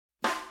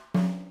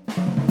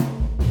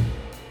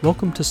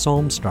Welcome to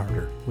Psalm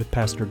Starter with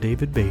Pastor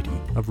David Beatty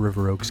of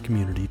River Oaks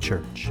Community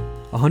Church.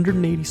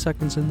 180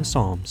 seconds in the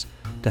Psalms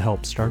to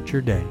help start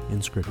your day in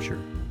Scripture.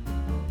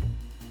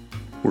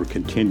 We're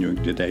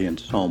continuing today in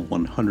Psalm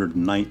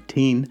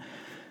 119.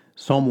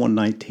 Psalm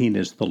 119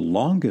 is the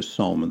longest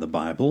psalm in the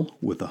Bible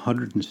with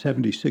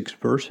 176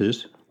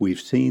 verses. We've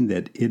seen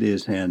that it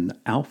is an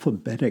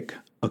alphabetic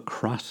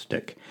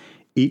acrostic.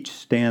 Each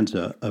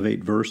stanza of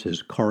 8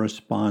 verses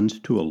corresponds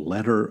to a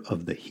letter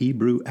of the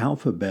Hebrew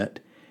alphabet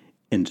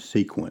in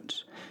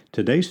sequence.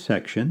 Today's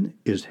section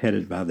is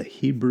headed by the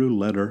Hebrew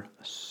letter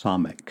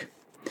Samech.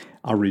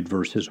 I'll read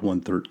verses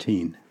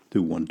 113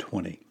 through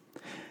 120.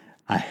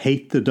 I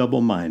hate the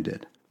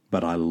double-minded,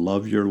 but I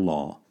love your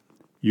law.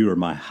 You are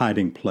my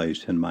hiding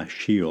place and my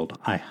shield.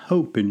 I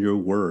hope in your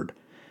word.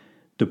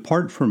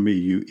 Depart from me,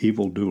 you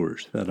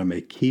evildoers, that I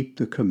may keep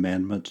the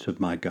commandments of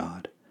my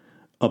God.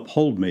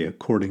 Uphold me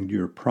according to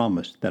your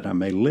promise, that I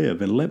may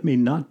live, and let me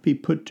not be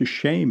put to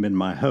shame in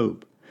my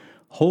hope.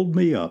 Hold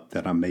me up,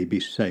 that I may be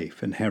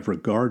safe, and have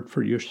regard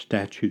for your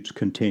statutes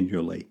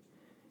continually.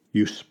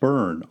 You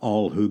spurn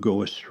all who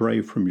go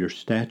astray from your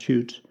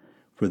statutes,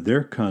 for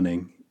their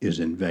cunning is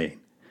in vain.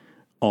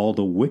 All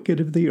the wicked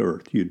of the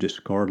earth you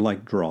discard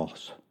like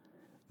dross.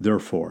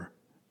 Therefore,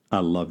 I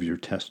love your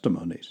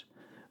testimonies.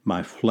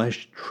 My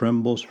flesh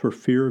trembles for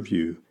fear of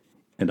you,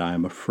 and I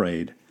am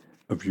afraid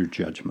of your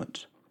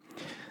judgments.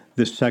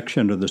 This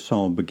section of the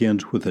psalm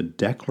begins with a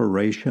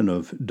declaration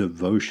of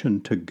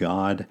devotion to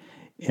God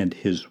and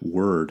His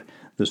Word.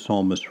 The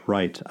psalmist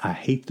writes, I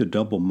hate the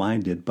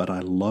double-minded, but I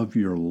love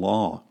your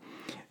law.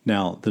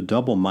 Now, the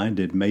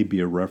double-minded may be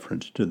a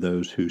reference to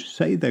those who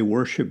say they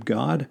worship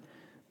God,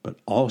 but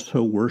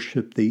also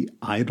worship the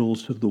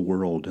idols of the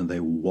world, and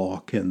they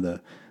walk in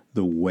the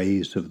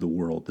ways of the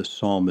world. The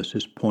psalmist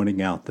is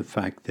pointing out the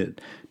fact that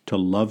to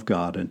love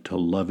God and to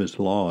love His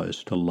law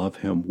is to love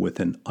Him with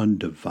an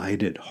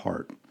undivided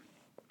heart.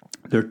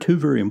 There are 2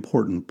 very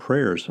important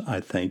prayers, I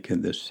think,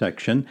 in this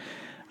section,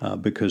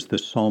 because the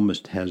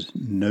psalmist has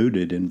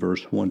noted in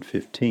verse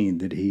 115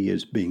 that he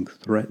is being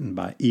threatened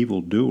by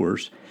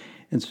evildoers.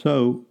 And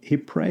so he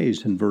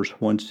prays in verse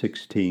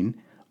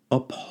 116,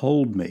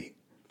 uphold me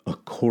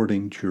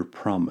according to your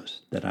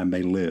promise, that I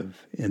may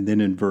live. And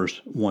then in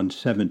verse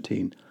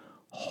 117,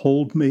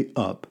 hold me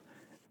up,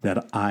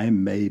 that I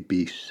may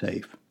be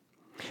safe.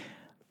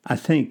 I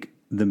think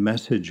the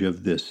message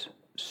of this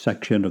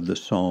section of the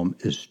psalm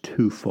is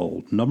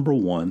twofold. Number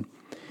one,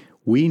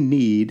 we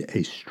need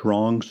a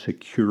strong,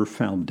 secure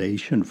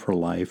foundation for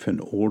life in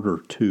order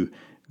to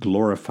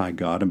glorify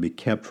God and be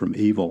kept from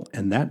evil,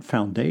 and that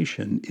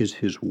foundation is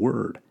His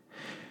Word.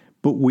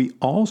 But we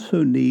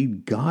also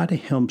need God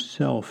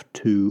Himself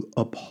to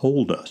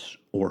uphold us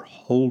or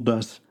hold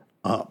us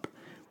up.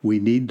 We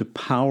need the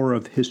power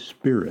of His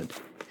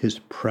Spirit, His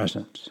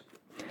presence.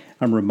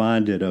 I'm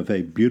reminded of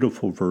a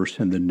beautiful verse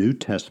in the New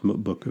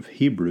Testament book of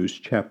Hebrews,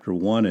 chapter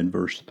 1 and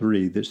verse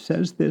 3, that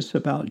says this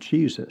about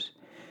Jesus.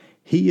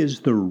 He is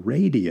the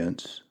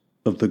radiance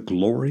of the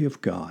glory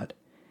of God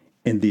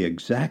and the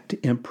exact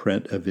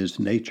imprint of His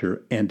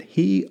nature, and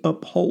He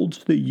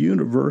upholds the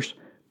universe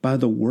by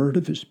the word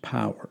of His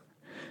power.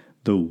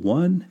 The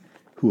one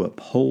who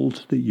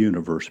upholds the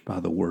universe by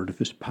the word of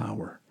His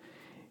power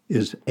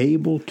is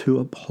able to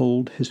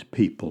uphold His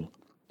people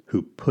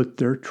who put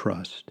their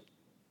trust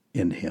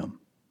in Him.